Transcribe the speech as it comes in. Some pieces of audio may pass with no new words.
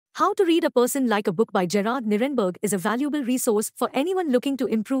How to Read a Person Like a Book by Gerard Nierenberg is a valuable resource for anyone looking to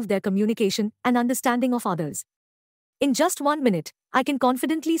improve their communication and understanding of others. In just 1 minute, I can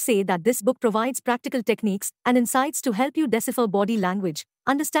confidently say that this book provides practical techniques and insights to help you decipher body language,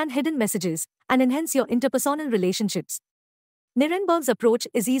 understand hidden messages, and enhance your interpersonal relationships. Nierenberg's approach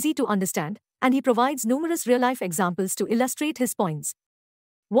is easy to understand, and he provides numerous real-life examples to illustrate his points.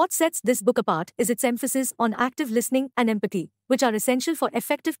 What sets this book apart is its emphasis on active listening and empathy, which are essential for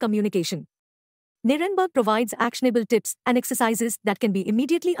effective communication. Nierenberg provides actionable tips and exercises that can be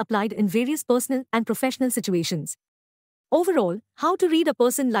immediately applied in various personal and professional situations. Overall, How to Read a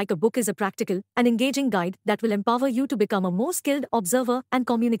Person Like a Book is a practical and engaging guide that will empower you to become a more skilled observer and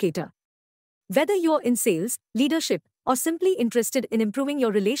communicator. Whether you're in sales, leadership, or simply interested in improving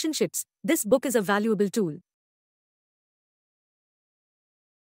your relationships, this book is a valuable tool.